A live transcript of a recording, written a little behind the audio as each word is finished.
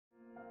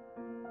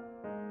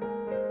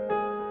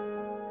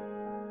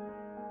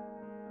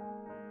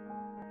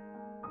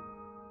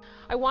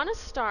I want to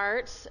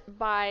start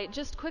by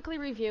just quickly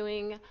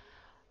reviewing,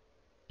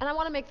 and I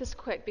want to make this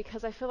quick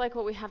because I feel like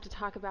what we have to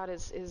talk about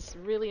is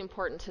really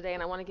important today,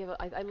 and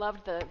I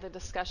loved the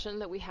discussion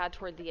that we had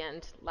toward the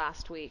end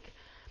last week.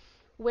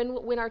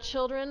 When our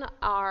children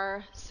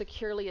are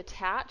securely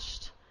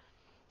attached,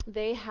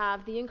 they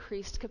have the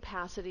increased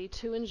capacity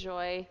to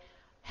enjoy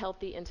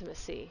healthy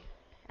intimacy.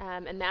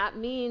 And that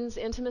means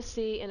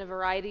intimacy in a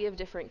variety of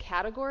different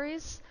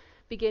categories.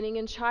 Beginning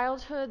in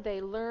childhood,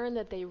 they learn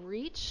that they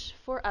reach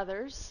for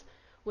others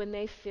when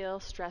they feel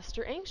stressed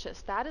or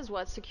anxious. That is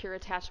what secure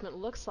attachment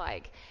looks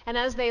like. And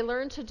as they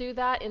learn to do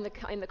that in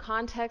the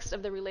context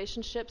of the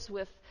relationships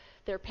with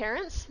their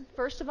parents,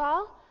 first of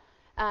all,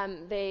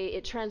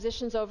 it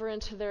transitions over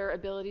into their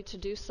ability to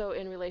do so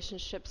in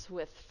relationships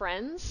with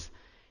friends,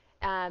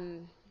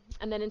 and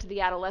then into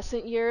the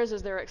adolescent years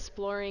as they're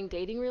exploring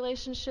dating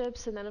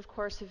relationships. And then, of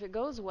course, if it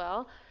goes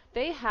well,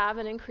 they have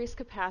an increased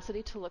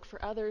capacity to look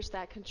for others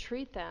that can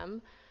treat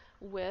them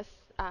with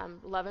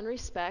love and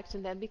respect,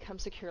 and then become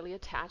securely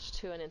attached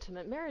to an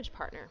intimate marriage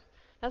partner.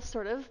 That's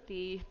sort of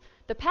the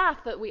path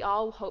that we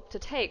all hope to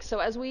take. So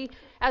as we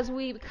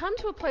come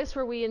to a place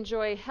where we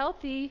enjoy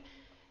healthy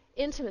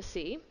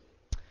intimacy,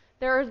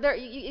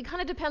 it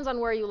kind of depends on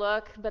where you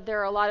look, but there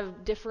are a lot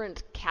of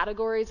different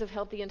categories of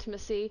healthy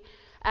intimacy.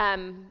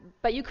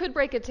 But you could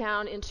break it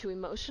down into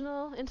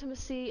emotional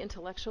intimacy,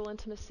 intellectual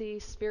intimacy,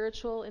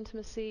 spiritual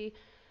intimacy,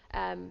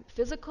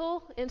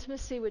 physical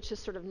intimacy, which is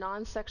sort of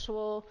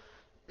non-sexual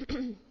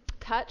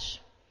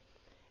touch,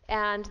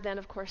 and then,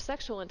 of course,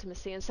 sexual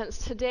intimacy. And since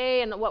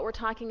today and what we're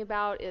talking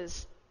about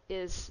is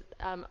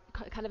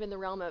kind of in the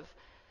realm of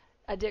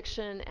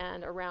addiction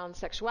and around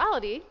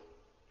sexuality,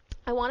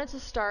 I wanted to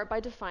start by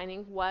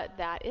defining what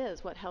that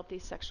is, what healthy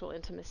sexual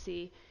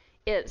intimacy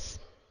is.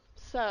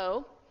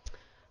 So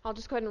I'll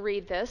just go ahead and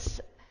read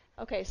this.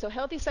 Okay, so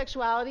healthy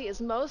sexuality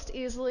is most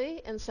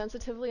easily and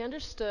sensitively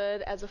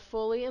understood as a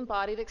fully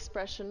embodied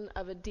expression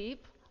of a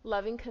deep,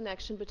 loving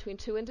connection between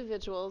two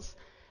individuals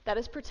that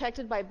is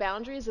protected by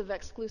boundaries of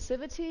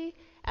exclusivity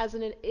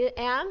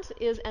and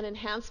is an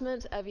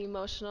enhancement of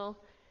emotional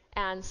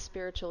and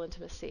spiritual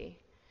intimacy.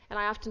 And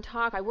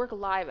I work a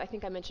lot, I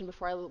think I mentioned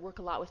before, I work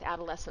a lot with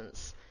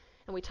adolescents.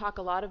 And we talk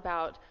a lot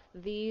about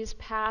these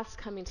paths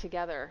coming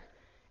together.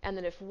 And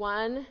that if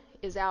one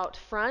is out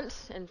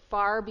front and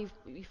far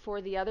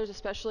before the others,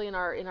 especially in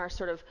our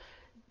sort of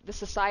the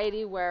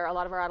society where a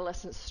lot of our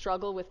adolescents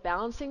struggle with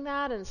balancing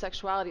that, and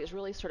sexuality is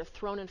really sort of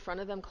thrown in front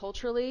of them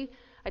culturally,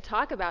 I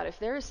talk about if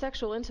there is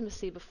sexual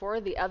intimacy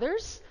before the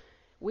others,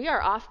 we are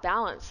off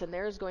balance and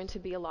there's going to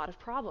be a lot of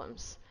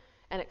problems.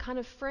 And it kind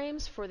of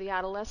frames for the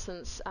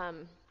adolescents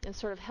and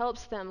sort of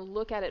helps them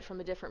look at it from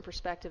a different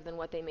perspective than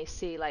what they may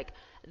see, like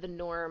the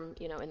norm,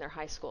 in their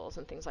high schools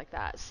and things like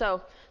that.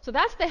 So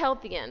that's the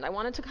healthy end. I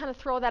wanted to kind of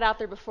throw that out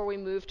there before we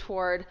move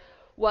toward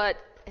what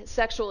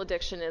sexual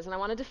addiction is. And I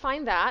want to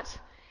define that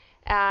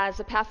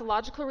as a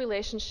pathological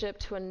relationship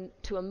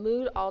to a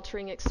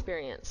mood-altering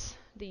experience,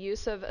 the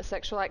use of a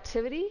sexual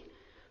activity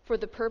for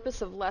the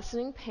purpose of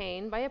lessening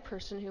pain by a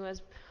person who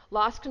has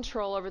lost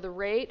control over the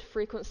rate,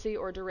 frequency,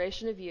 or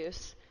duration of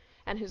use,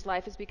 and whose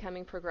life is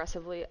becoming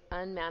progressively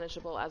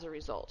unmanageable as a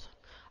result.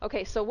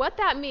 Okay, so what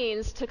that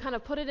means, to kind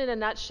of put it in a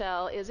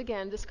nutshell, is,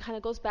 again, this kind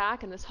of goes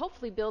back, and this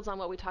hopefully builds on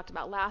what we talked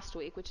about last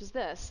week, which is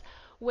this.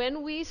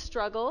 When we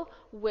struggle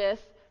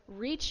with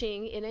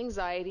reaching in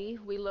anxiety,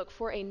 we look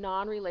for a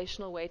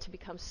non-relational way to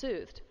become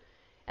soothed.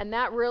 And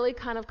that really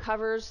kind of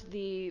covers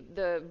the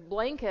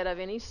blanket of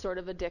any sort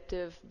of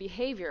addictive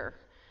behavior.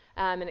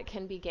 And it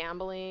can be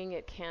gambling,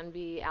 it can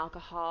be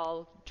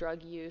alcohol,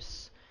 drug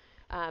use,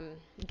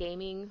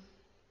 gaming.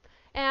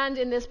 And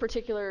in this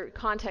particular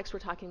context, we're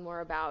talking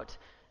more about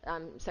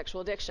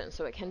sexual addiction,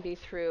 so it can be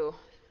through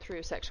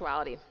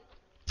sexuality.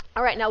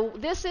 All right, now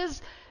this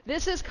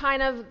is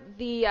kind of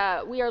we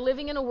are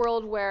living in a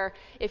world where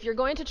if you're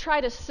going to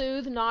try to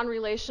soothe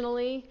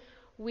non-relationally,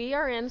 we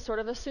are in sort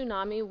of a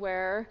tsunami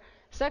where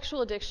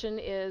sexual addiction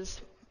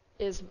is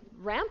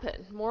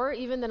rampant, more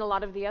even than a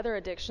lot of the other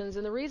addictions.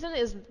 And the reason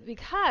is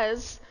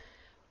because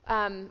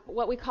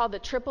what we call the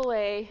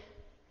AAA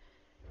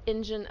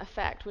engine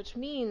effect, which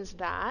means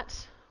that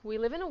we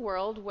live in a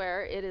world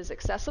where it is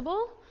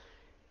accessible,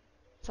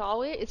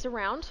 it's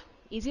around,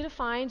 easy to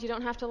find, you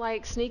don't have to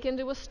sneak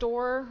into a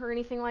store or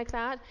anything like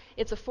that.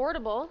 It's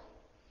affordable.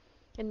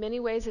 In many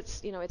ways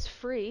it's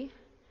free,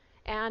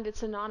 and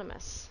it's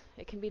anonymous.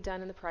 It can be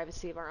done in the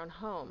privacy of our own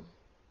home.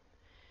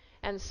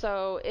 And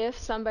so if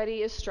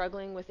somebody is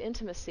struggling with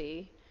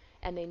intimacy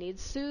and they need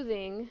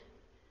soothing,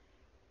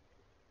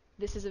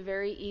 this is a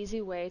very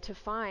easy way to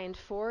find,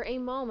 for a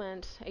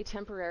moment, a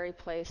temporary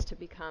place to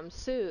become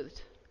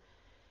soothed.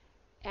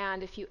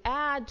 And if you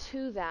add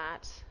to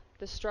that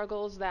the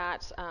struggles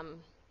that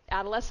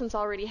adolescents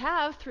already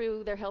have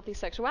through their healthy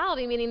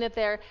sexuality, meaning that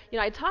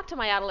I talk to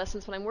my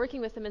adolescents when I'm working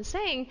with them and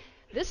saying,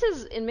 this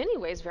is in many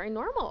ways very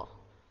normal.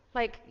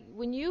 Like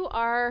when you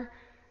are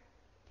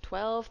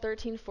 12,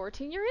 13,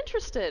 14, you're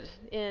interested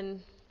in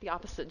the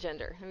opposite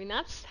gender. I mean,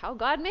 that's how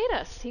God made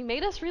us. He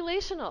made us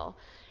relational.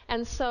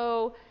 And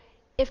so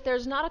if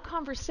there's not a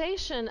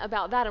conversation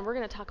about that, and we're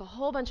going to talk a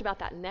whole bunch about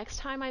that next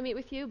time I meet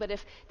with you, but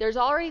if there's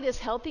already this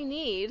healthy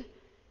need,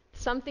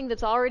 something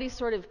that's already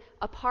sort of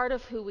a part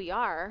of who we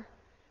are,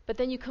 but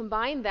then you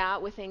combine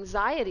that with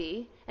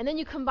anxiety, and then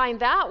you combine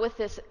that with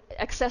this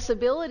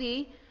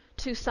accessibility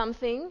to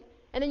something,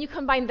 and then you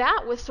combine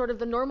that with sort of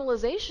the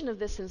normalization of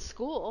this in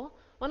school.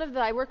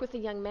 I work with a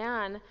young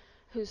man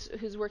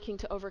who's working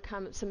to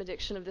overcome some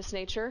addiction of this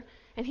nature,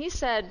 and he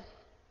said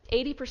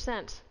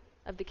 80%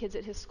 of the kids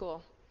at his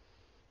school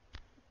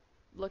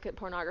look at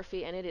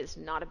pornography, and it is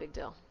not a big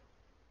deal.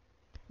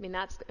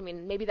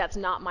 Maybe that's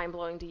not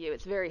mind-blowing to you.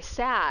 It's very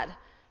sad,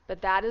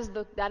 but that is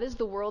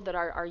the world that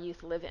our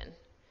youth live in.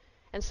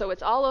 And so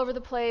it's all over the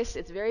place.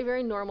 It's very,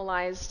 very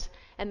normalized,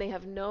 and they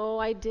have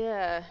no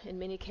idea, in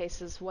many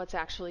cases, what's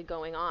actually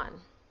going on.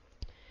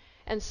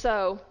 And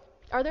so,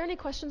 are there any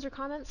questions or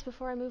comments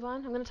before I move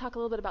on? I'm going to talk a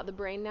little bit about the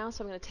brain now,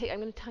 so I'm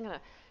going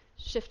to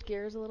shift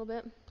gears a little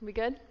bit. Are we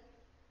good?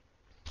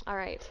 All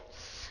right.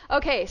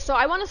 Okay, so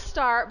I want to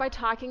start by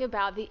talking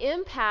about the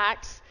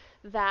impact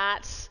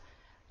that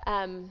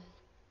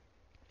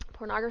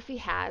pornography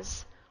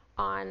has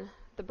on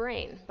the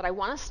brain. But I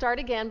want to start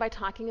again by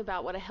talking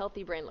about what a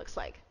healthy brain looks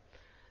like.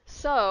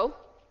 So,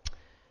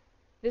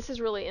 this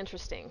is really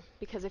interesting,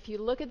 because if you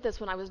look at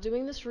this, when I was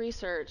doing this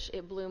research,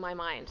 it blew my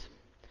mind.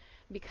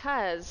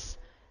 Because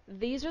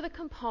these are the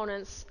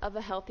components of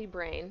a healthy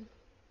brain,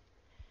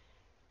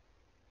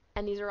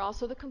 and these are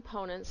also the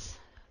components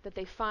that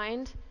they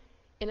find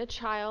in a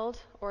child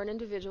or an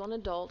individual, an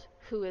adult,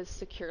 who is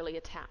securely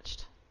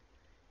attached.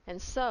 And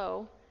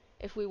so,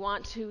 if we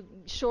want to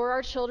shore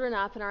our children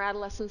up and our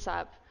adolescents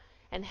up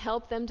and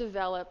help them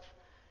develop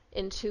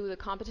into the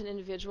competent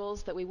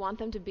individuals that we want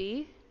them to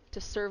be, to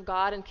serve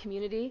God and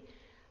community,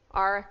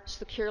 our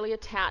securely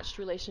attached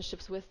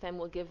relationships with them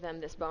will give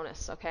them this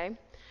bonus, okay?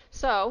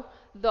 So,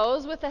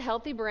 those with a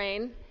healthy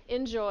brain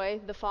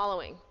enjoy the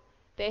following.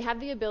 They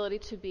have the ability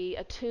to be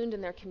attuned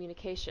in their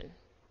communication,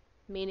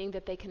 meaning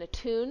that they can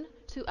attune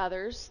to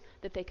others,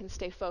 that they can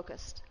stay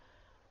focused.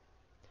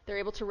 They're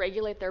able to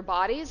regulate their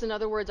bodies. In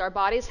other words, our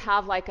bodies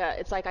have I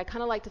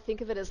kind of like to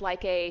think of it as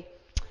like the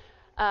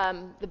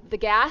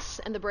gas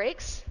and the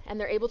brakes, and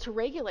they're able to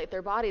regulate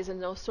their bodies and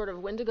know sort of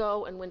when to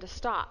go and when to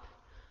stop,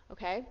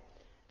 okay?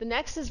 The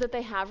next is that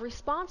they have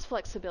response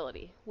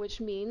flexibility,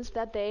 which means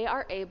that they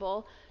are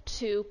able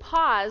to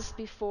pause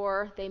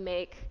before they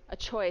make a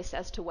choice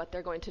as to what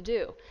they're going to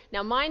do.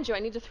 Now, mind you, I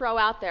need to throw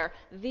out there,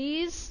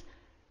 these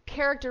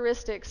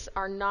characteristics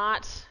are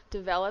not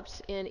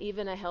developed in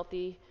even a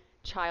healthy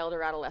child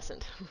or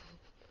adolescent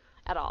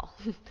at all.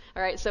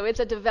 All right, so it's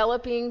a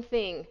developing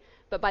thing.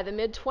 But by the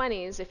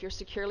mid-20s, if you're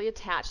securely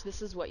attached,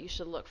 this is what you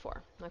should look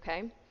for,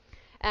 okay?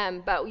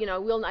 But,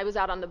 I was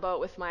out on the boat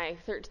with my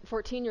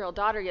 14-year-old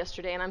daughter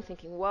yesterday, and I'm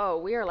thinking, whoa,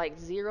 we are like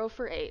 0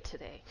 for 8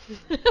 today.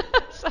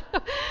 So,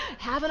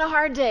 having a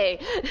hard day.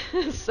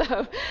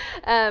 So,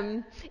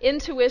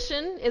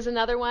 intuition is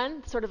another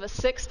one, sort of a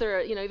sixth or,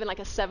 even like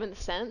a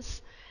seventh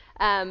sense.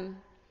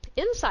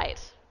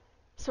 Insight,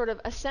 sort of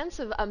a sense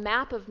of a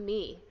map of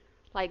me.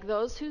 Like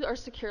those who are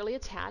securely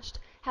attached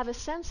have a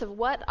sense of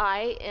what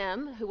I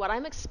am, what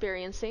I'm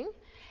experiencing,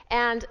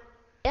 and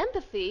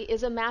empathy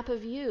is a map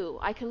of you.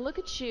 I can look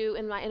at you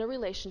in a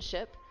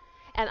relationship,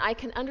 and I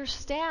can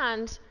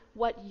understand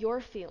what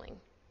you're feeling.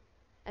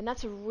 And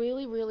that's a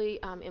really, really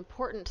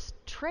important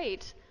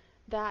trait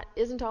that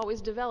isn't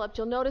always developed.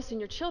 You'll notice in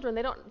your children,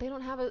 they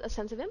don't have a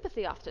sense of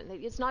empathy often.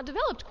 It's not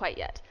developed quite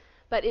yet.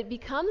 But it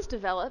becomes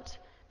developed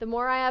the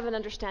more I have an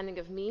understanding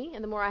of me,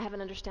 and the more I have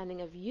an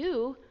understanding of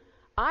you,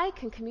 I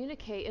can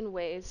communicate in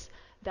ways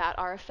that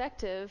are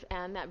effective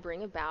and that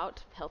bring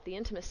about healthy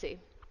intimacy.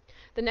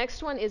 The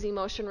next one is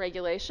emotion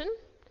regulation.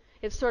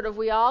 It's sort of,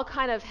 we all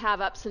kind of have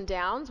ups and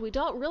downs. We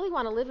don't really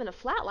want to live in a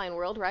flatline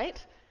world,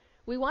 right?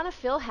 We want to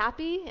feel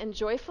happy and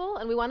joyful,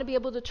 and we want to be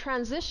able to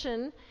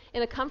transition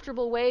in a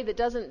comfortable way that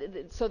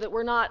doesn't, so that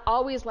we're not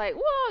always like,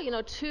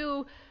 whoa,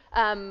 too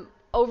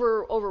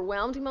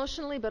overwhelmed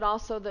emotionally, but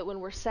also that when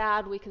we're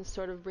sad, we can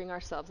sort of bring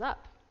ourselves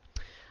up.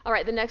 All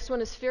right, the next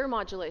one is fear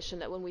modulation,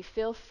 that when we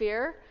feel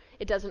fear,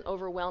 it doesn't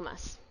overwhelm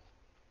us.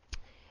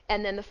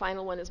 And then the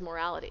final one is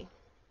morality.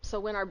 So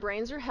when our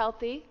brains are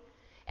healthy,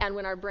 and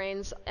when our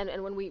brains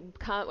and when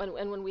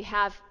we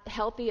have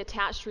healthy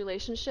attached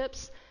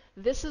relationships,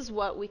 this is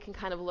what we can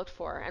kind of look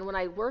for. And when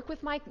I work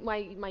with my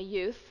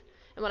youth,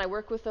 and when I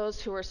work with those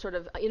who are sort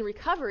of in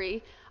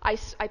recovery, I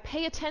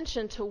pay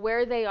attention to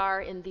where they are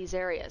in these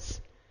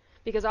areas.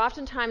 Because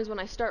oftentimes when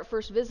I start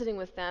first visiting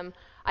with them,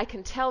 I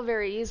can tell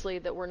very easily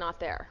that we're not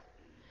there.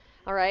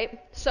 All right?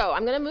 So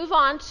I'm going to move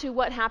on to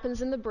what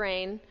happens in the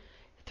brain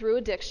through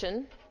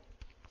addiction.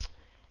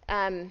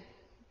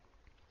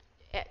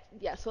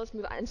 So let's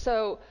move on. And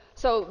so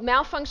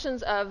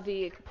malfunctions of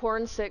the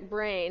porn-sick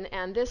brain,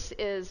 and this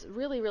is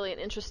really, really an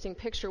interesting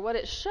picture. What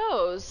it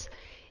shows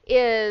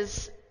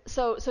is,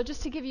 so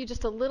just to give you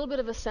just a little bit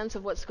of a sense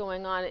of what's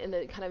going on in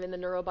the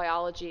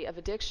neurobiology of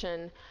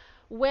addiction,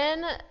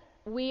 when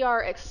we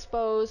are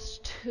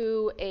exposed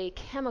to a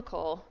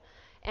chemical,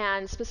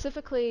 and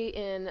specifically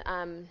in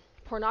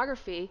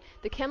pornography,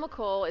 the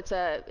chemical, it's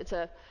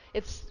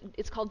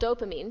called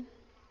dopamine,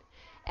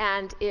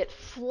 and it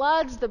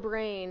floods the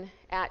brain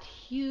at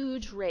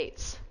huge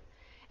rates,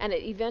 and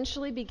it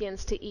eventually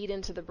begins to eat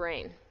into the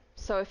brain.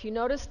 So if you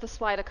notice the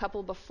slide a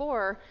couple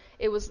before,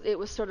 it was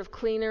sort of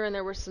cleaner, and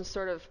there were some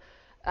sort of,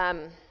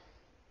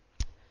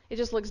 it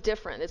just looks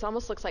different. It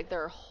almost looks like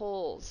there are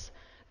holes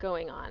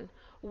going on.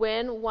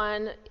 When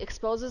one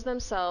exposes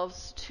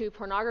themselves to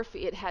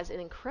pornography, it has an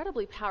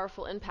incredibly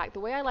powerful impact. The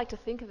way I like to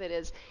think of it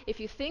is, if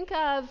you think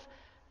of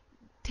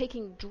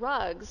taking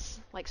drugs,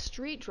 like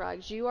street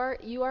drugs, you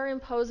are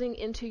imposing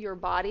into your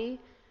body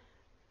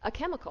a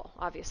chemical,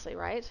 obviously,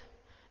 right?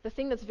 The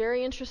thing that's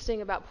very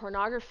interesting about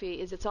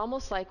pornography is it's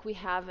almost like we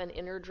have an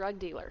inner drug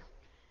dealer.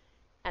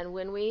 And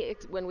when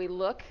we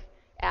look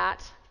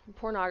at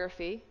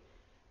pornography,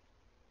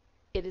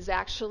 it is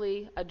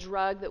actually a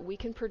drug that we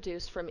can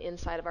produce from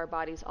inside of our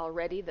bodies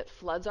already that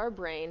floods our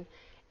brain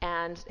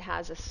and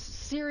has a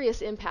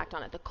serious impact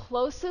on it. The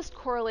closest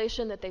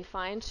correlation that they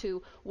find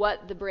to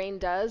what the brain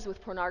does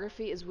with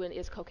pornography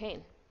is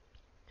cocaine.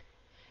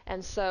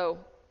 And so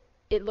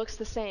it looks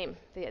the same.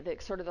 The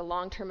sort of the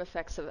long-term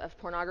effects of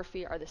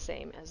pornography are the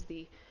same as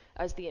the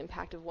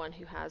impact of one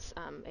who has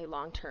a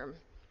long-term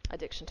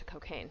addiction to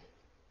cocaine.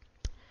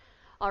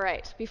 All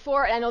right,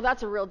 I know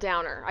that's a real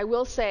downer. I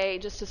will say,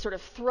 just to sort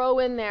of throw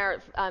in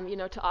there,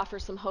 to offer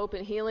some hope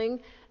and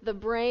healing, the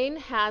brain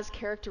has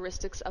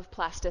characteristics of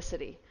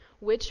plasticity,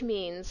 which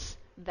means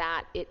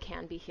that it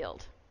can be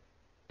healed.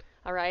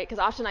 All right, because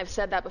often I've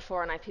said that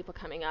before, and I have people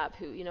coming up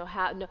who,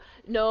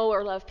 know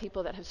or love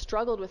people that have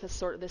struggled with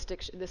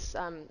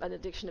an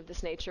addiction of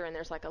this nature, and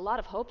there's like a lot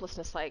of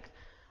hopelessness, like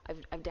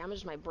I've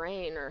damaged my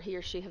brain, or he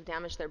or she have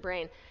damaged their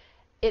brain.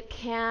 It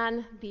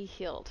can be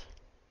healed.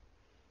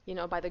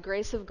 By the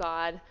grace of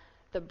God,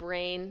 the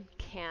brain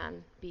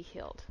can be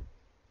healed.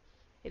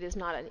 It is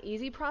not an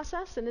easy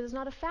process, and it is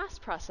not a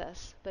fast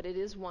process, but it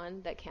is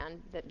one that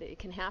it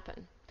can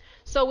happen.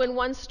 So when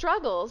one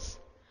struggles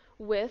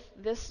with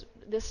this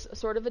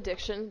sort of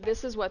addiction,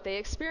 this is what they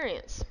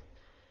experience.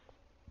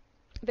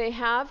 They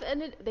have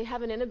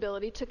an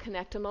inability to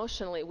connect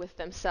emotionally with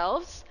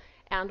themselves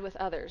and with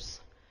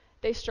others.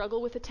 They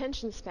struggle with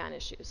attention span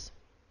issues.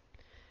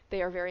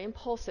 They are very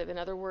impulsive. In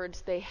other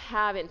words, they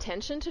have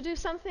intention to do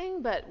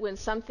something, but when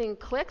something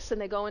clicks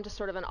and they go into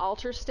sort of an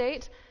alter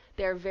state,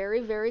 they're very,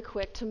 very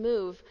quick to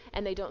move,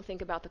 and they don't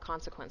think about the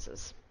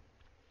consequences.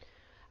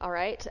 All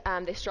right?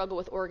 They struggle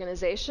with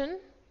organization.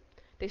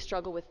 They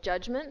struggle with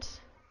judgment.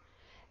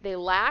 They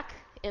lack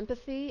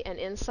empathy and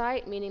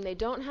insight, meaning they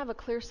don't have a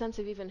clear sense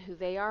of even who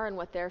they are and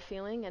what they're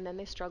feeling, and then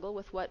they struggle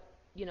with what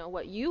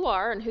you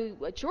are and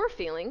what you're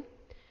feeling,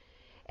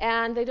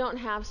 and they don't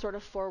have sort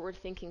of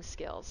forward-thinking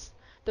skills.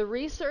 The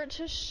research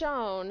has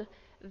shown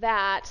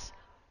that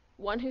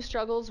one who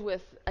struggles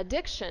with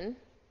addiction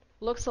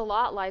looks a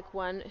lot like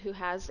one who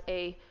has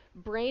a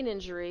brain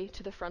injury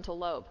to the frontal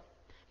lobe,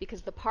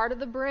 because the part of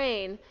the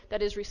brain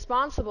that is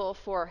responsible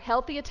for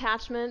healthy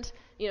attachment,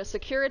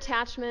 secure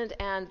attachment,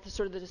 and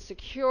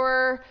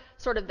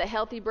the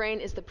healthy brain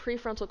is the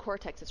prefrontal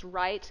cortex. It's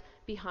right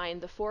behind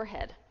the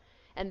forehead.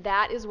 And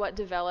that is what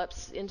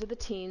develops into the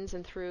teens,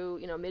 and through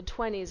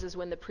mid-20s is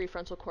when the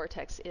prefrontal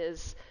cortex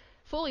is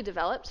fully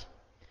developed.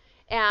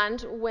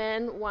 And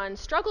when one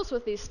struggles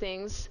with these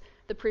things,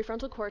 the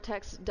prefrontal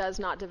cortex does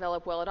not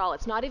develop well at all.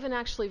 It's not even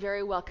actually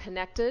very well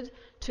connected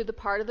to the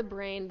part of the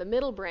brain, the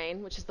middle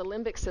brain, which is the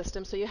limbic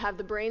system. So you have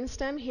the brain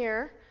stem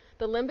here.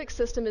 The limbic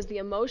system is the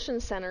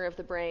emotion center of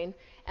the brain,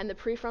 and the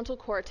prefrontal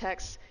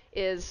cortex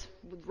is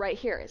right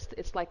here.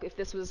 It's like if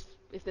this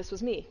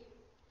was me.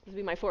 This would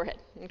be my forehead,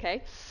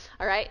 okay?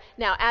 All right.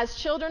 Now, as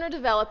children are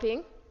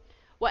developing,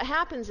 what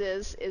happens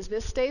is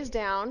this stays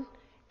down,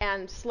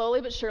 and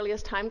slowly but surely,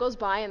 as time goes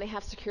by and they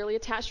have securely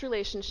attached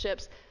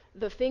relationships,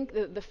 the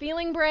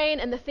feeling brain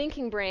and the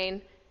thinking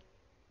brain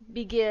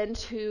begin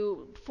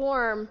to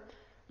form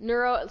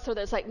so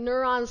there's like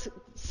neurons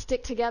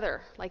stick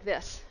together like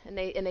this, and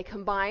they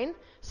combine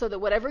so that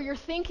whatever you're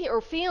thinking or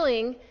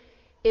feeling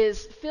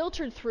is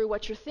filtered through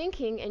what you're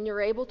thinking, and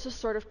you're able to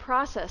sort of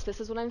process,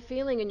 this is what I'm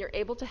feeling, and you're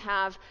able to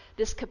have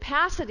this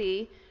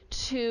capacity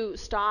to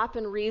stop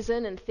and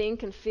reason and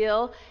think and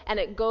feel, and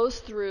it goes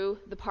through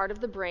the part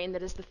of the brain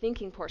that is the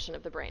thinking portion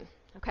of the brain.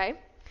 Okay?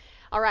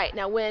 All right,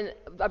 now when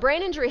a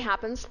brain injury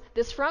happens,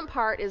 this front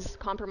part is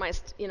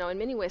compromised, in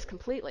many ways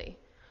completely.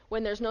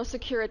 When there's no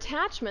secure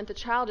attachment, the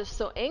child is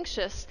so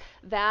anxious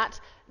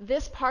that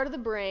this part of the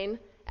brain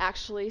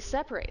actually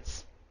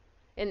separates.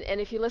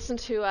 And if you listen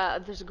to,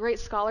 there's a great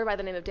scholar by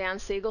the name of Dan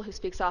Siegel who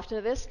speaks often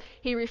of this.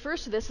 He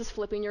refers to this as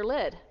flipping your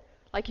lid.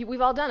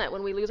 We've all done it.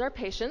 When we lose our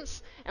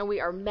patience and we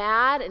are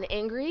mad and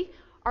angry,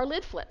 our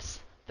lid flips.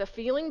 The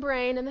feeling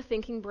brain and the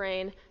thinking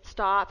brain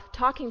stop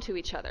talking to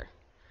each other.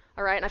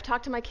 All right, and I've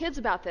talked to my kids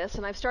about this,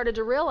 and I've started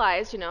to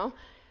realize,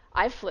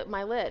 I've flipped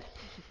my lid.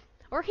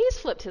 Or he's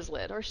flipped his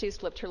lid, or she's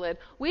flipped her lid.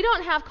 We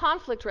don't have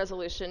conflict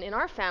resolution in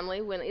our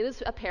family when it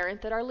is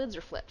apparent that our lids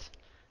are flipped.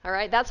 All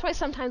right, that's why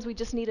sometimes we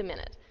just need a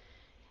minute.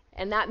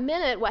 And that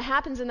minute, what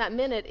happens in that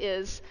minute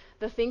is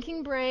the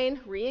thinking brain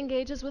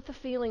re-engages with the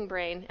feeling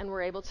brain, and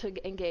we're able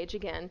to engage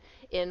again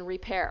in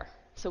repair.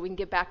 So we can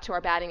get back to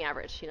our batting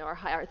average,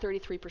 our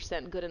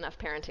 33% good enough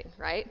parenting,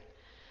 right?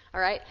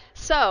 All right.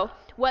 So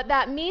what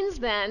that means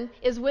then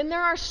is when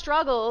there are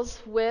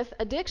struggles with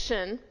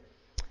addiction,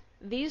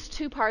 these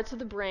two parts of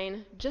the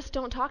brain just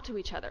don't talk to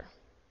each other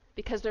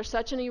because there's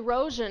such an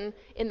erosion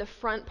in the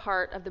front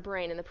part of the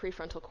brain, in the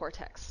prefrontal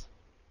cortex.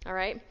 All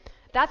right?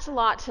 That's a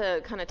lot to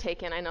kind of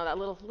take in. I know that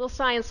little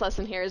science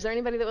lesson here. Is there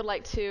anybody that would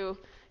like to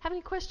have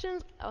any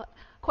questions?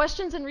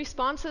 Questions and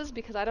responses?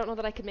 Because I don't know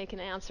that I could make an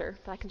answer,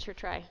 but I can sure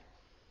try.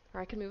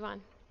 Or I can move on.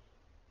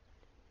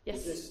 Yes?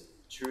 Is this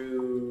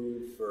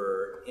true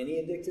for any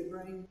addicted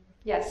brain?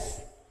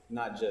 Yes.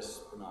 Not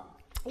just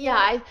pornography?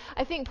 Yeah,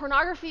 I think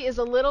pornography is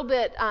a little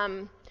bit,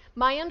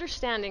 my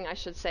understanding, I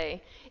should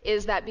say,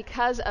 is that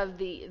because of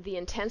the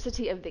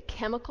intensity of the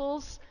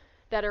chemicals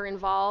that are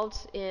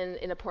involved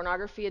in a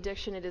pornography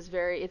addiction,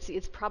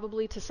 it's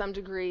probably to some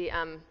degree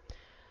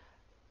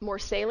more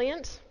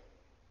salient.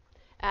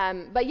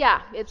 But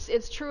yeah,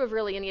 it's true of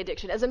really any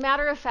addiction. As a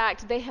matter of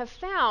fact, they have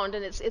found,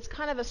 and it's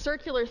kind of a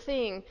circular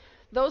thing,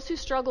 those who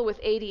struggle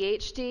with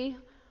ADHD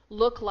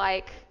look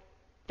like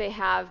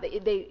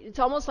it's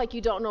almost like you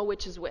don't know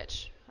which is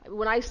which.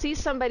 When I see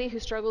somebody who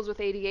struggles with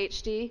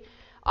ADHD,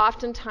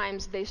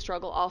 oftentimes they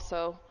struggle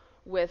also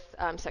with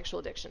sexual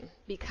addiction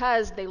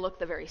because they look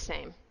the very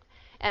same.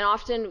 And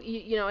often,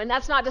 and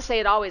that's not to say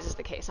it always is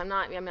the case. I'm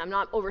not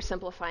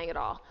oversimplifying it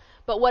all.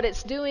 But what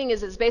it's doing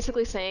is it's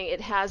basically saying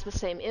it has the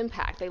same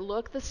impact. They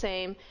look the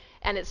same,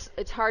 and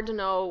it's hard to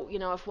know,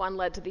 if one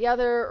led to the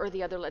other or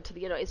the other led to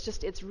the,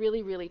 it's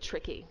really, really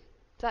tricky.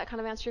 Does that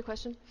kind of answer your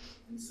question?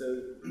 And so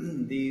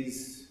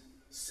these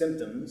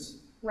symptoms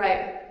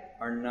right.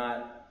 are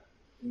not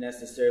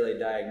necessarily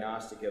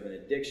diagnostic of an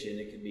addiction.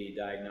 It could be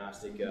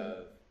diagnostic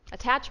of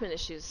attachment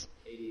issues,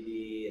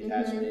 ADD,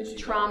 attachment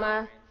issues,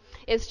 trauma.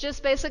 It's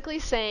just basically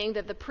saying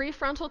that the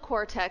prefrontal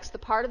cortex, the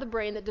part of the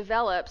brain that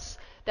develops,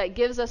 that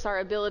gives us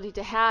our ability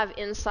to have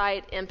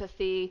insight,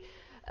 empathy,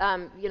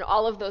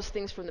 all of those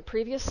things from the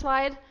previous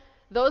slide,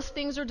 those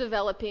things are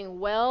developing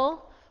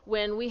well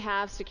when we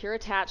have secure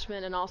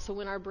attachment and also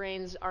when our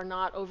brains are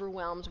not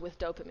overwhelmed with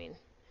dopamine.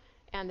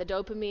 And the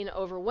dopamine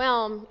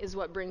overwhelm is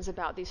what brings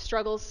about these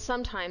struggles.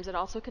 Sometimes it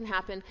also can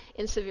happen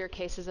in severe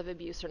cases of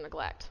abuse or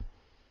neglect.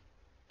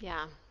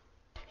 Yeah.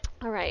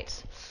 All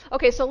right.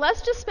 Okay, so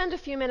let's just spend a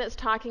few minutes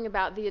talking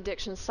about the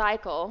addiction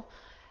cycle.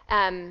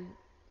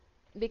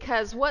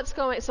 Because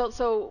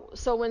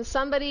so when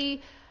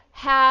somebody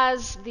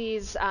has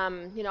these,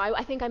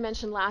 I think I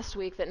mentioned last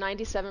week that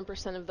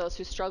 97% of those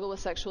who struggle with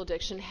sexual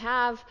addiction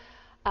have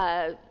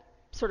a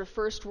sort of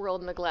first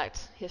world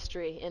neglect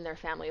history in their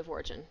family of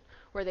origin,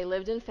 where they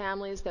lived in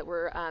families that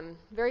were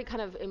very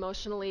kind of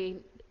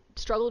emotionally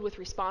struggled with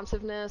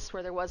responsiveness,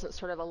 where there wasn't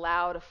sort of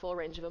allowed a full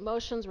range of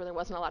emotions, where there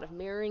wasn't a lot of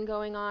mirroring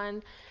going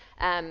on,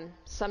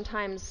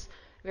 sometimes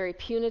very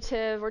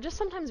punitive, or just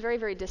sometimes very,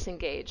 very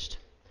disengaged.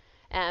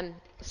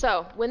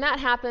 So when that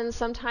happens,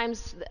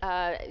 sometimes,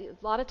 a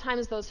lot of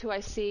times those who I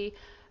see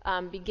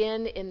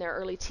begin in their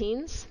early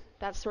teens.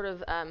 That's sort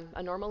of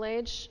a normal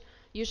age.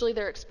 Usually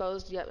they're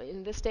exposed,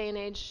 in this day and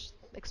age,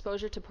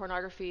 exposure to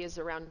pornography is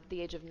around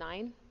the age of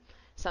 9.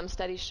 Some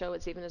studies show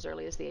it's even as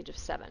early as the age of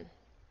 7.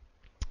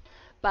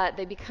 But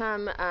they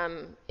become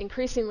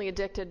increasingly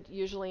addicted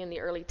usually in the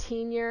early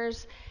teen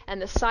years.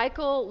 And the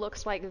cycle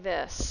looks like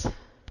this.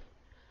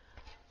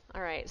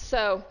 All right,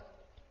 so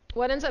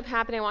what ends up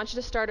happening, I want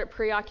you to start at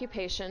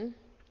preoccupation,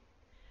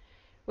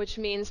 which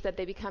means that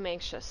they become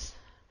anxious.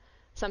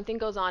 Something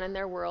goes on in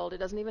their world. It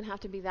doesn't even have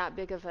to be that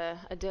big of a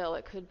deal.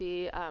 It could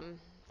be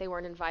they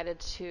weren't invited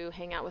to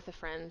hang out with a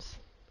friend,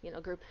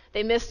 group.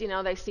 They missed,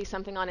 they see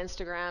something on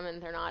Instagram and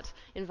they're not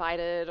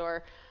invited,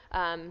 or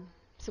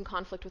some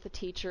conflict with a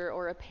teacher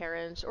or a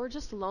parent, or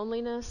just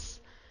loneliness.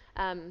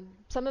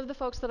 Some of the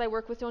folks that I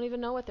work with don't even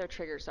know what their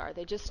triggers are.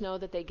 They just know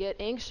that they get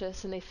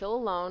anxious and they feel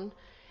alone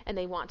and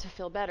they want to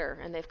feel better.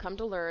 And they've come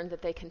to learn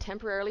that they can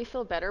temporarily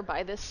feel better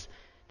by this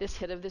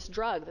hit of this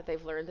drug that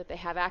they've learned that they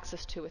have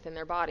access to within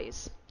their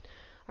bodies.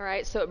 All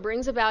right, so it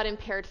brings about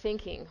impaired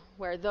thinking,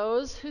 where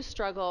those who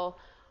struggle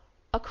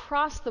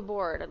across the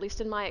board, at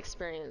least in my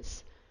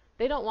experience,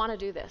 they don't want to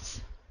do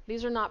this.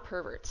 These are not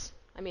perverts.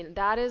 I mean,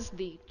 that is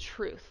the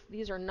truth.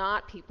 These are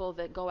not people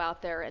that go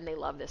out there and they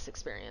love this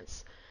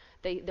experience.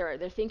 Their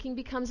thinking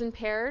becomes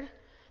impaired.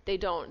 They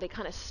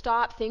kind of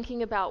stop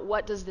thinking about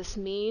what does this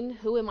mean?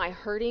 Who am I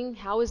hurting?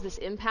 How is this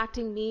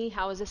impacting me?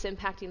 How is this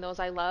impacting those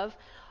I love?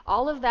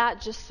 All of that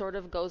just sort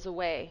of goes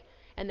away.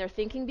 And their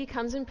thinking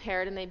becomes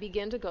impaired, and they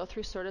begin to go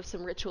through sort of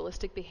some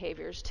ritualistic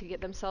behaviors to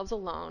get themselves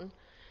alone.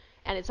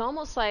 And it's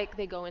almost like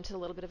they go into a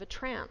little bit of a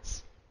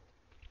trance.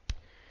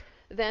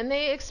 Then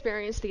they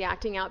experience the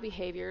acting out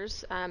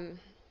behaviors,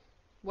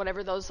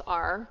 whatever those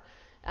are.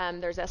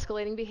 There's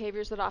escalating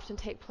behaviors that often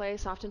take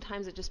place.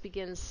 Oftentimes it just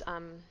begins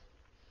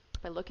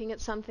by looking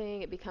at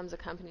something. It becomes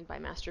accompanied by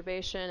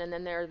masturbation. And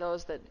then there are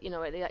those that,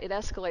 it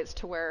escalates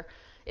to where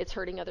it's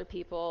hurting other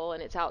people,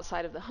 and it's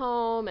outside of the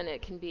home, and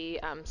it can be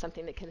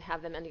something that can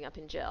have them ending up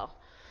in jail.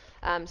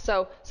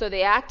 So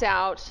they act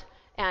out,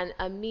 and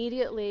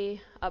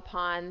immediately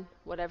upon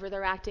whatever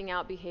their acting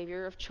out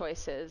behavior of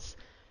choices,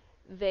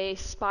 they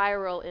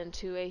spiral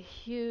into a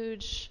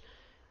huge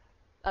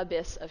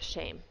abyss of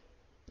shame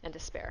and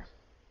despair.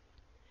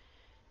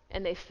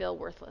 And they feel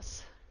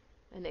worthless.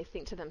 And they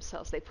think to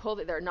themselves,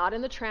 they're not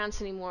in the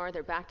trance anymore,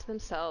 they're back to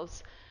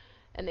themselves,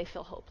 and they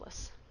feel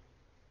hopeless.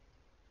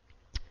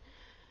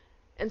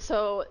 And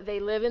so they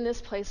live in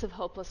this place of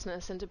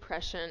hopelessness and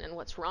depression, and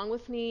what's wrong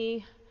with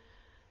me?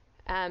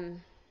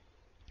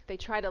 They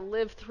try to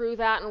live through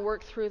that and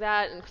work through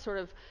that and sort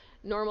of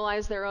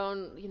normalize their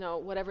own,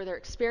 whatever they're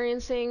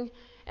experiencing,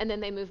 and then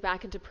they move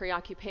back into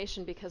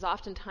preoccupation, because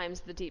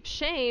oftentimes the deep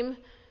shame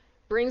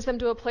brings them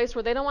to a place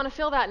where they don't want to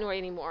feel that way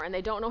anymore, and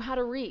they don't know how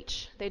to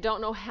reach. They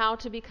don't know how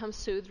to become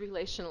soothed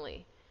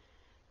relationally.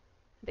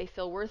 They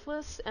feel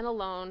worthless and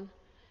alone,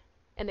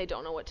 and they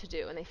don't know what to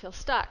do, and they feel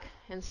stuck.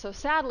 And so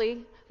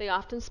sadly, they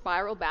often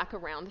spiral back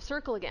around the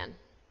circle again.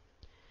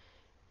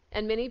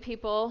 And many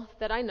people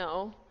that I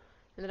know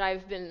and that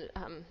I've been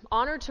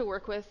honored to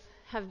work with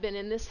have been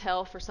in this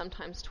hell for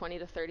sometimes 20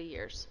 to 30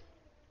 years.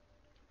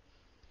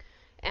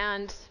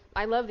 And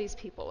I love these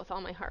people with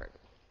all my heart.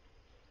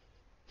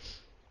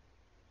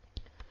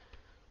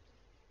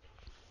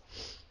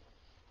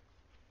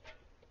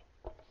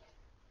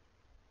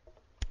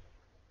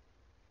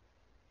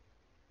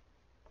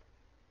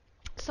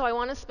 So I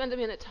want to spend a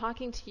minute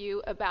talking to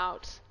you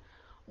about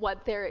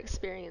what they're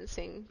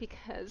experiencing,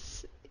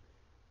 because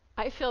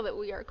I feel that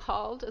we are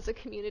called as a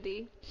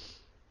community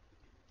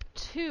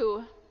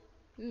to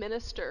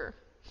minister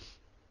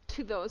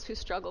to those who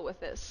struggle with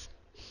this,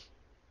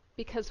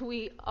 because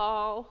we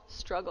all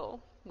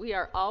struggle. We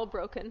are all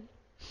broken.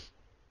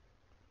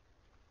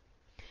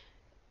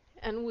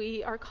 And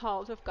we are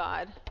called of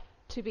God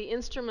to be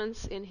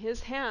instruments in His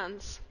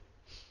hands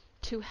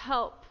to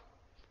help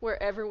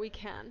wherever we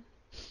can.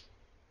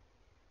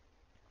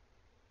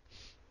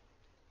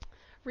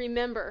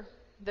 Remember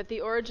that the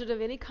origin of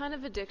any kind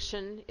of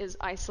addiction is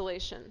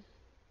isolation.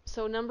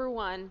 So number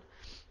one,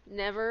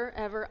 never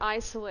ever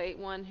isolate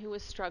one who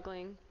is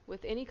struggling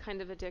with any kind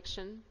of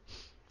addiction.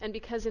 And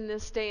because in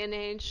this day and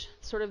age,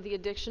 sort of the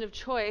addiction of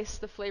choice,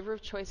 the flavor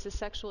of choice is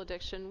sexual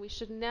addiction, we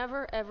should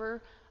never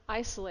ever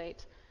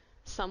isolate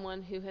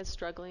someone who is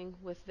struggling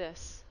with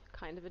this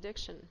kind of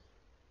addiction.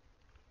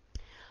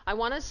 I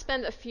want to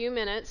spend a few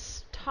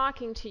minutes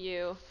talking to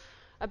you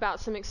about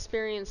some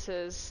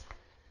experiences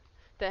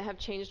that have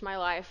changed my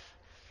life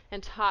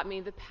and taught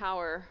me the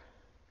power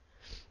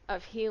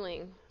of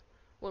healing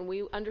when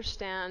we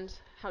understand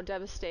how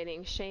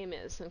devastating shame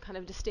is, and kind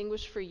of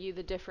distinguish for you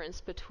the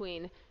difference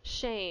between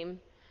shame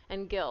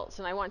and guilt.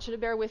 And I want you to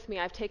bear with me.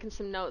 I've taken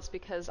some notes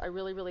because I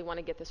really, really want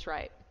to get this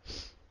right.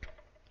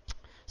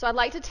 So I'd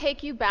like to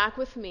take you back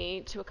with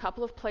me to a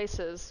couple of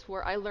places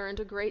where I learned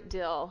a great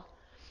deal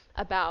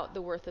about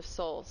the worth of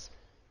souls.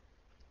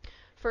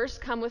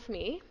 First, come with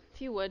me,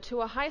 if you would,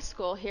 to a high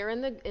school here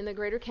in the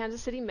greater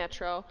Kansas City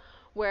metro,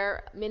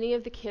 where many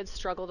of the kids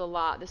struggled a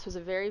lot. This was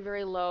a very,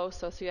 very low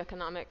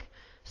socioeconomic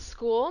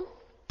school.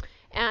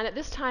 And at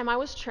this time, I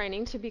was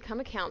training to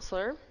become a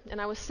counselor, and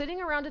I was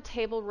sitting around a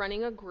table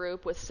running a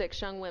group with 6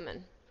 young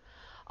women,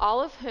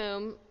 all of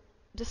whom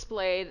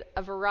displayed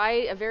a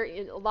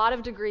lot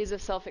of degrees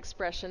of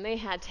self-expression. They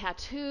had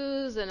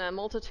tattoos and a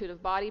multitude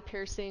of body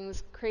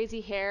piercings,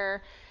 crazy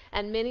hair,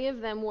 and many of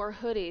them wore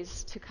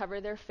hoodies to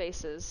cover their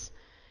faces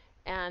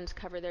and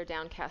cover their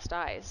downcast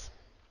eyes.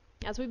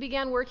 As we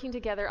began working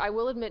together, I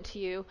will admit to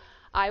you,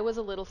 I was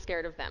a little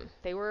scared of them.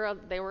 They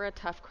were a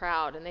tough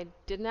crowd, and they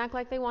didn't act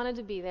like they wanted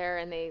to be there,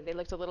 and they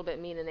looked a little bit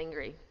mean and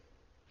angry.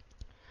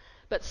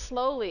 But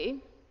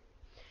slowly,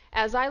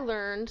 as I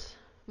learned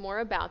more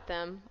about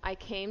them, I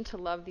came to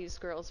love these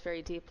girls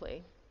very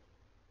deeply.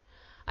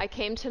 I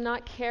came to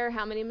not care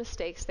how many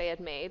mistakes they had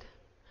made,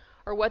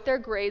 or what their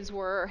grades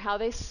were, or how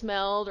they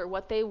smelled, or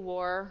what they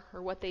wore,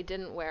 or what they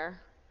didn't wear.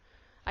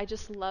 I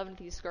just loved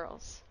these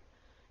girls.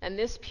 And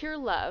this pure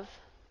love,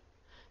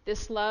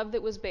 this love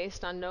that was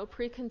based on no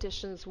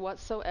preconditions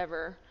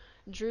whatsoever,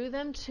 drew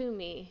them to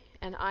me,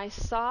 and I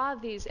saw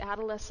these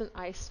adolescent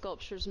ice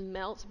sculptures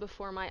melt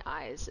before my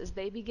eyes as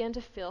they began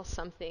to feel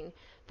something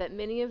that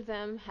many of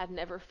them had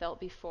never felt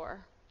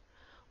before,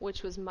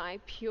 which was my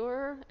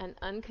pure and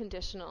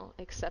unconditional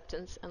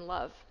acceptance and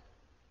love.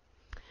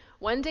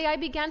 One day I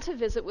began to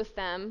visit with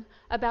them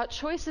about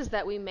choices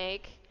that we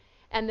make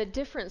and the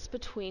difference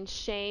between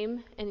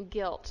shame and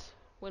guilt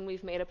when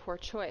we've made a poor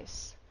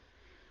choice.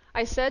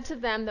 I said to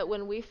them that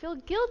when we feel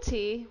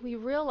guilty, we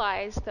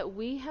realize that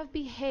we have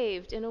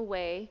behaved in a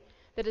way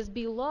that is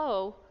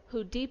below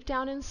who deep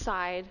down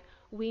inside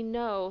we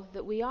know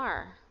that we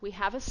are. We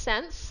have a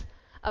sense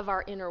of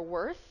our inner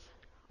worth,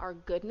 our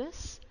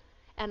goodness,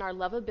 and our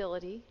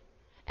lovability,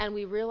 and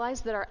we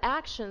realize that our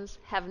actions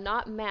have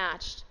not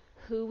matched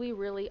who we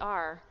really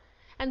are.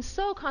 And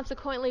so,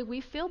 consequently,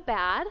 we feel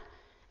bad,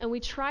 and we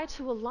try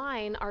to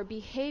align our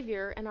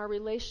behavior and our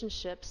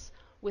relationships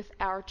with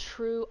our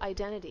true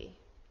identity.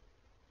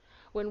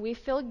 When we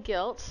feel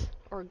guilt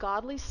or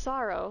godly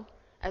sorrow,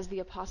 as the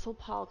Apostle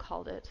Paul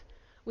called it,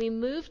 we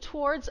move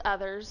towards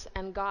others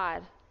and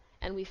God,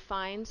 and we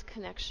find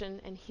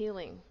connection and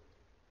healing.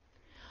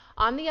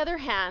 On the other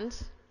hand,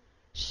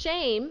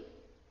 shame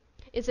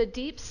is a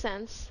deep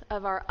sense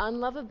of our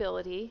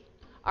unlovability,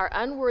 our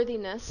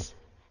unworthiness,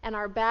 and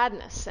our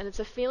badness, and it's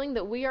a feeling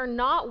that we are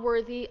not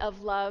worthy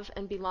of love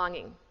and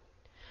belonging.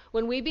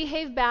 When we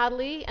behave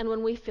badly and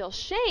when we feel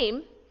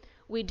shame,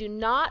 we do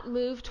not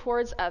move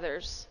towards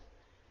others,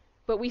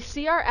 but we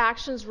see our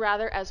actions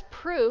rather as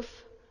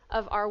proof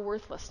of our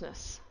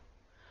worthlessness.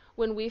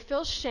 When we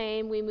feel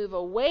shame, we move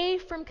away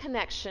from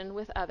connection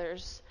with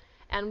others,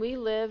 and we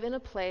live in a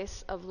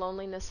place of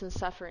loneliness and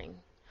suffering.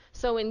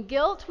 So in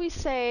guilt, we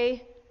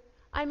say,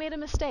 I made a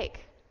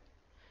mistake.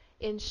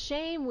 In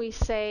shame, we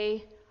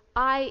say,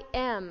 I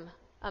am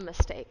a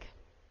mistake.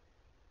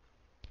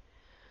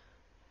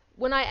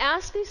 When I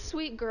asked these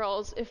sweet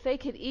girls if they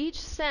could each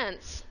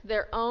sense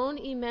their own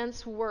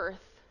immense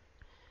worth,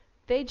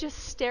 they just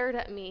stared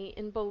at me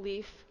in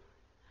belief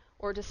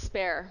or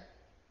despair.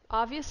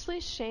 Obviously,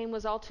 shame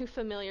was all too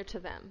familiar to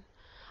them.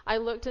 I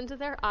looked into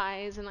their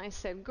eyes and I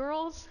said,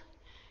 girls,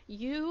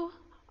 you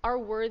are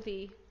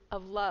worthy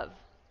of love.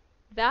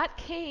 That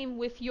came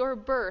with your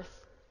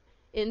birth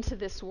into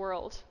this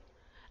world.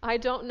 I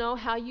don't know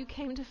how you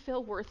came to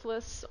feel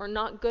worthless or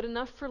not good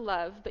enough for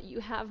love, but you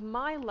have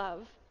my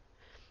love,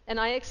 and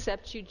I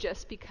accept you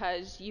just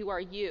because you are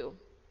you.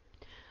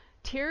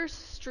 Tears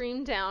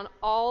streamed down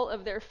all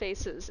of their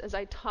faces as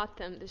I taught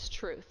them this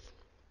truth.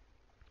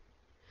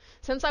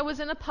 Since I was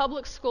in a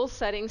public school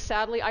setting,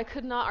 sadly, I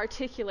could not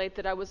articulate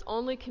that I was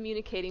only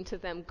communicating to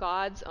them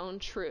God's own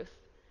truth.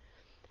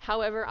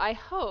 However, I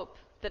hope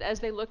that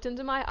as they looked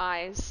into my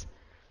eyes,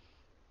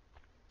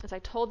 as I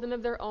told them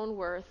of their own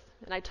worth,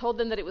 and I told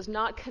them that it was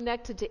not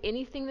connected to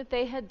anything that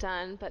they had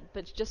done,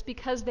 but just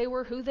because they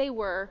were who they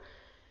were,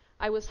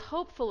 I was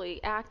hopefully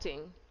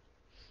acting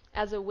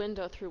as a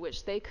window through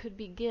which they could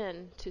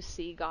begin to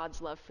see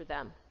God's love for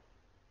them.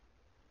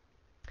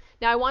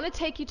 Now, I want to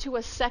take you to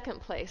a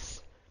second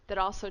place that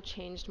also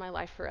changed my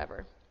life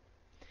forever.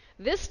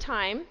 This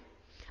time,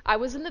 I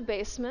was in the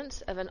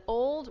basement of an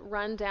old,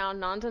 rundown,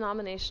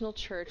 non-denominational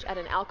church at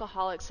an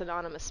Alcoholics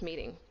Anonymous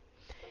meeting.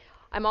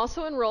 I'm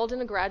also enrolled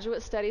in a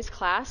graduate studies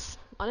class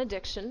on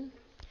addiction.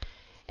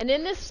 And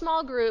in this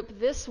small group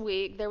this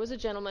week, there was a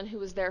gentleman who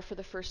was there for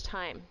the first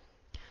time.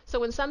 So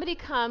when somebody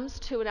comes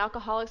to an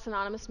Alcoholics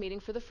Anonymous meeting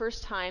for the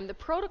first time, the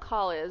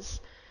protocol is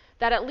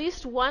that at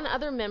least one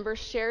other member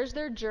shares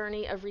their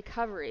journey of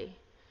recovery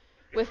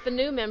with the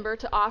new member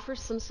to offer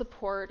some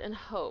support and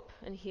hope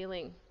and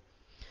healing.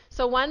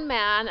 So one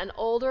man, an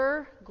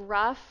older,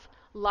 gruff,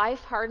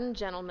 life-hardened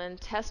gentleman,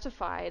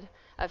 testified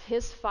of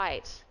his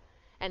fight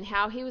and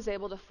how he was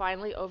able to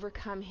finally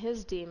overcome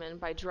his demon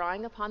by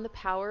drawing upon the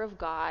power of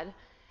God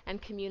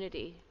and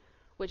community,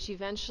 which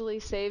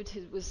eventually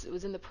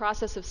was in the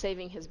process of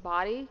saving his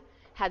body,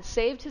 had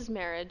saved his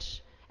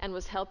marriage, and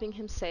was helping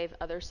him save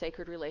other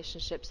sacred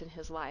relationships in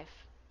his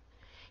life.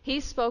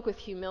 He spoke with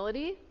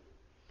humility,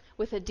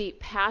 with a deep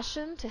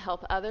passion to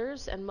help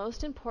others, and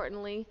most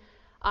importantly,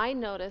 I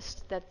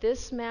noticed that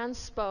this man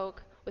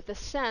spoke with a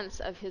sense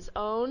of his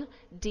own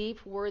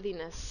deep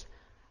worthiness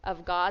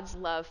of God's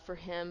love for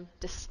him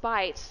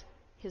despite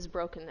his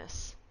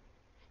brokenness.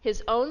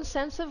 His own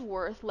sense of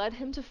worth led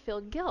him to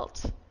feel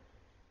guilt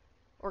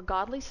or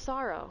godly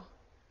sorrow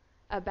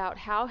about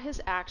how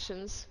his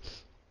actions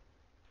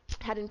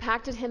had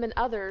impacted him and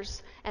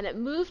others, and it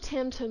moved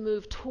him to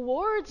move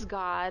towards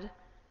God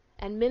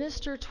and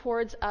minister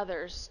towards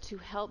others to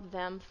help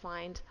them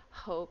find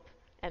hope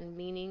and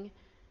meaning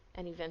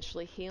and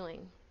eventually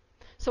healing.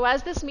 So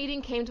as this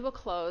meeting came to a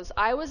close,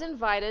 I was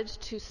invited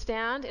to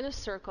stand in a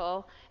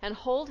circle and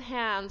hold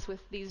hands with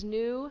these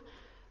new,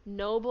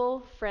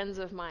 noble friends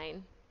of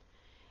mine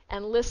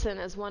and listen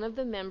as one of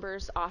the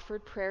members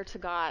offered prayer to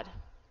God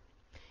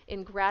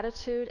in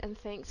gratitude and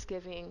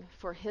thanksgiving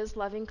for his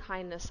loving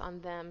kindness on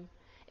them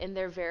in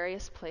their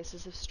various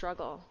places of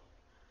struggle.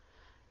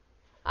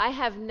 I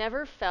have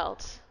never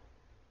felt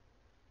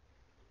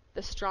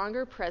the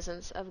stronger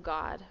presence of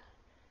God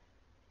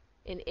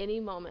in any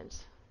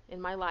moment in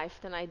my life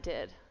than I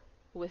did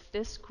with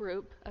this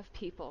group of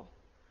people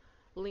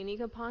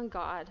leaning upon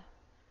God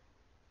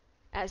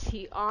as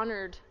he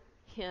honored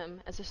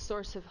him as a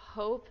source of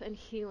hope and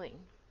healing.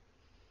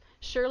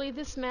 Surely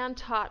this man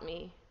taught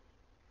me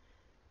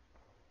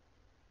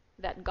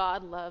that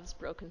God loves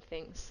broken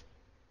things.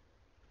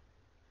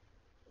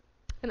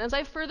 And as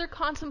I further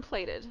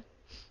contemplated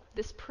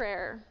this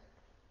prayer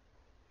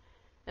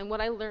and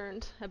what I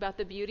learned about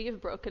the beauty of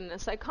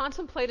brokenness, I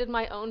contemplated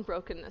my own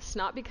brokenness,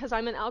 not because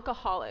I'm an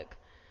alcoholic,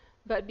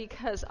 but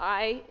because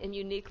I am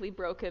uniquely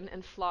broken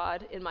and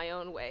flawed in my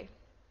own way.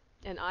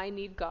 And I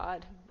need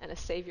God and a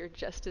Savior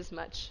just as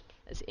much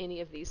as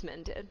any of these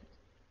men did.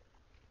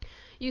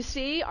 You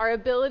see, our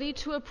ability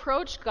to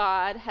approach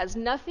God has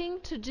nothing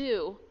to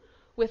do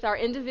with our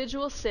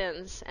individual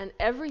sins and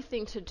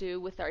everything to do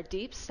with our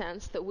deep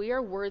sense that we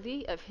are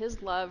worthy of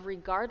his love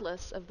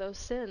regardless of those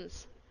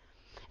sins.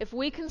 If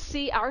we can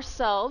see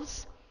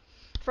ourselves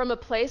from a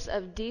place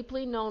of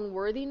deeply known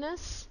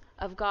worthiness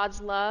of God's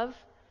love,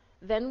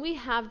 then we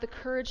have the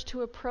courage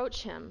to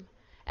approach him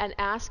and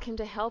ask him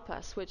to help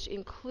us, which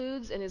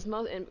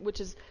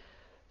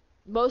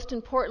most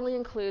importantly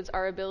includes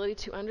our ability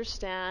to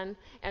understand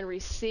and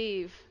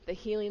receive the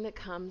healing that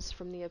comes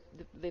from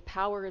the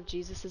power of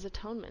Jesus'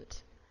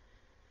 atonement.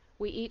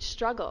 We each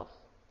struggle.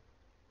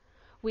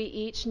 We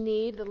each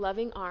need the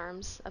loving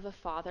arms of a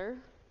father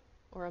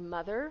or a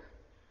mother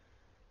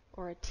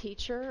or a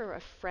teacher or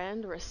a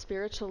friend or a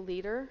spiritual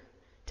leader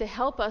to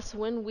help us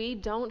when we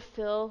don't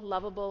feel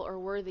lovable or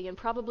worthy, and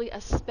probably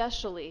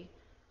especially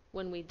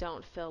when we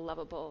don't feel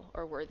lovable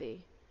or worthy.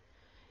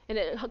 And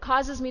it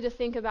causes me to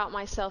think about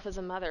myself as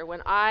a mother.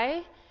 When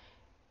I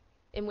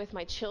am with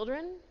my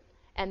children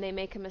and they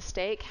make a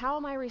mistake, how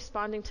am I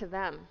responding to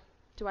them?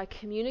 Do I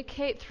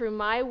communicate through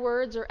my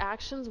words or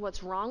actions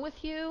what's wrong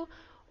with you?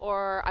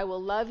 Or I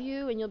will love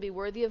you and you'll be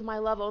worthy of my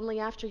love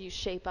only after you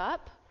shape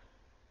up?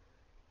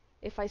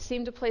 If I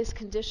seem to place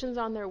conditions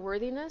on their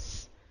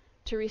worthiness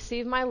to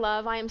receive my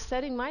love, I am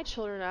setting my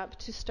children up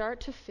to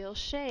start to feel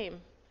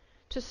shame,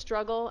 to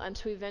struggle, and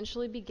to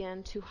eventually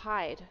begin to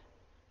hide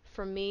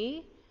from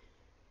me,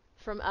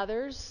 from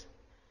others,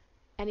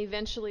 and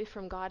eventually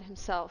from God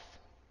himself.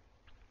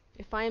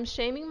 If I am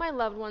shaming my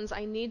loved ones,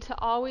 I need to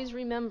always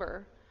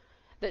remember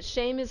that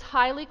shame is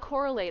highly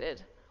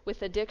correlated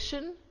with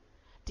addiction,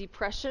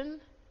 depression,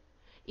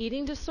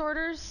 eating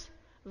disorders,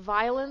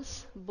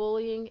 violence,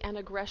 bullying, and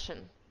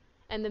aggression.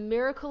 And the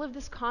miracle of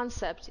this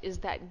concept is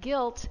that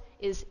guilt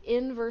is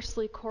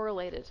inversely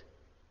correlated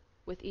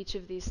with each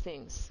of these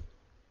things.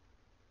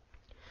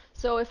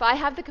 So if I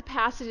have the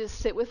capacity to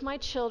sit with my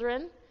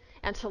children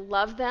and to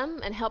love them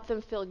and help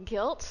them feel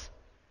guilt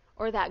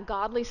or that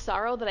godly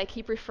sorrow that I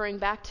keep referring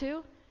back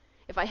to,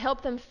 if I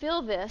help them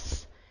feel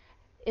this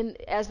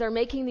as they're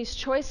making these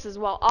choices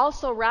while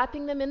also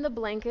wrapping them in the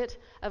blanket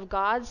of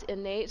God's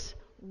innate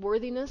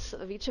worthiness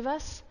of each of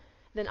us,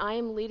 then I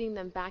am leading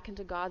them back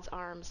into God's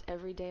arms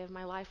every day of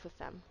my life with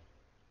them.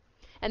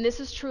 And this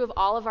is true of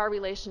all of our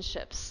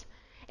relationships.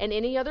 In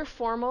any other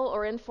formal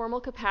or informal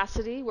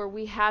capacity where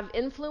we have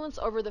influence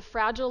over the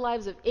fragile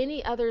lives of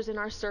any others in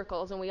our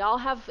circles, and we all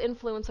have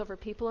influence over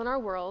people in our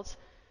world,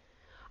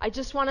 I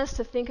just want us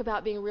to think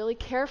about being really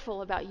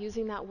careful about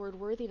using that word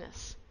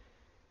worthiness.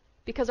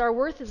 Because our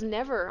worth is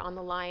never on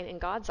the line in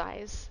God's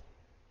eyes.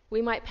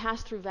 We might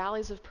pass through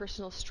valleys of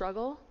personal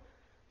struggle,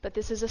 but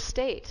this is a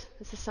state.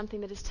 This is something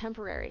that is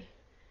temporary.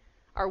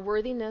 Our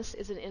worthiness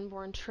is an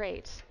inborn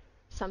trait,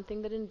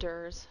 something that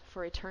endures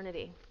for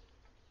eternity.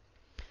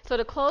 So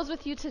to close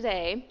with you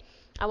today,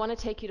 I want to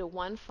take you to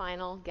one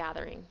final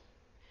gathering.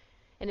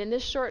 And in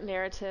this short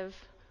narrative,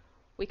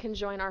 we can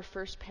join our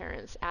first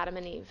parents, Adam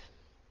and Eve,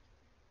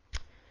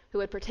 who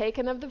had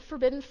partaken of the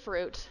forbidden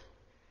fruit,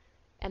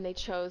 and they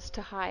chose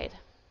to hide.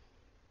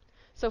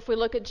 So if we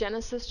look at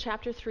Genesis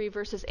chapter 3,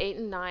 verses 8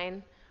 and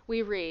 9,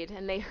 we read,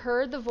 "And they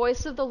heard the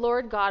voice of the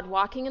Lord God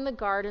walking in the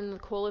garden in the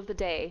cool of the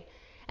day.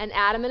 And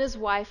Adam and his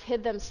wife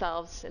hid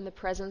themselves in the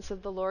presence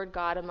of the Lord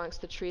God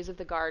amongst the trees of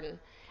the garden.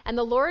 And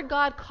the Lord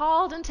God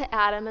called unto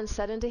Adam and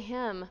said unto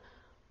him,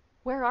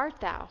 Where art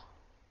thou?"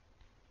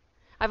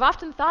 I've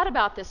often thought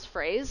about this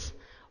phrase.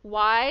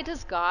 Why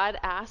does God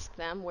ask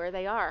them where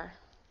they are?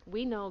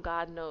 We know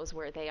God knows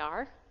where they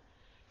are.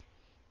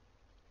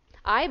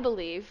 I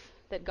believe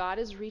that God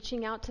is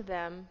reaching out to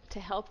them to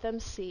help them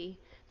see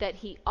that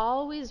he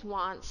always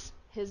wants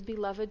his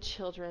beloved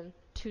children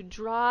to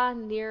draw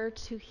near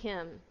to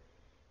him,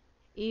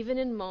 even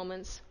in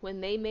moments when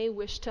they may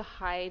wish to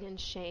hide in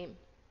shame.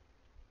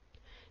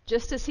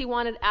 Just as he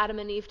wanted Adam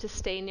and Eve to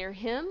stay near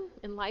him,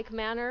 in like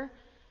manner,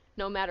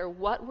 no matter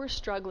what we're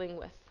struggling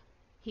with,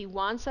 he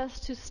wants us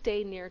to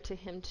stay near to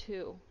him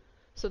too,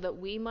 so that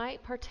we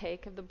might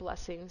partake of the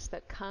blessings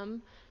that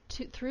come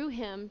through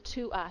him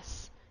to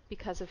us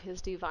because of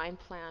his divine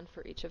plan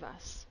for each of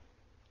us.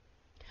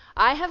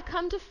 I have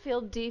come to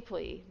feel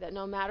deeply that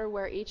no matter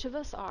where each of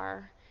us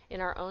are in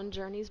our own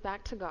journeys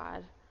back to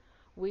God,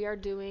 we are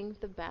doing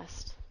the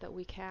best that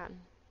we can.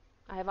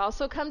 I have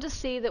also come to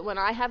see that when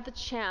I have the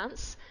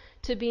chance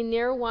to be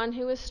near one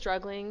who is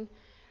struggling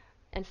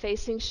and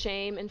facing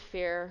shame and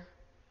fear,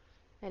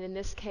 and in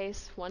this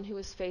case, one who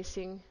is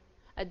facing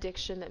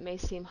addiction that may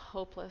seem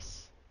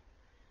hopeless,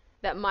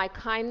 that my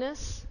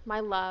kindness, my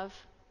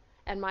love,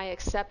 and my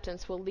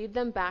acceptance will lead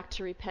them back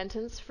to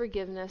repentance,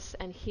 forgiveness,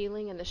 and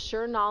healing, and the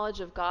sure knowledge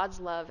of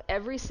God's love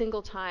every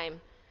single time,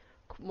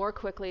 more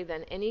quickly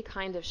than any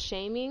kind of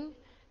shaming,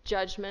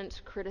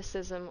 judgment,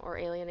 criticism, or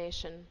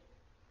alienation.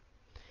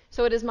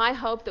 So it is my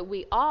hope that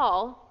we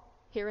all,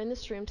 here in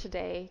this room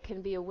today,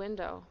 can be a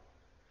window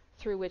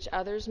through which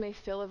others may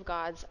feel of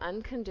God's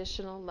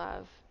unconditional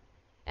love,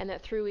 and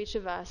that through each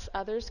of us,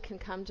 others can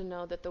come to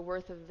know that the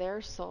worth of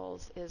their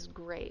souls is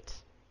great,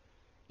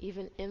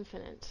 even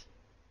infinite,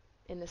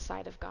 in the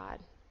sight of God.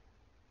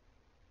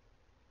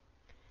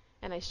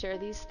 And I share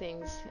these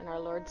things in our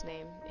Lord's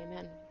name.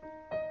 Amen.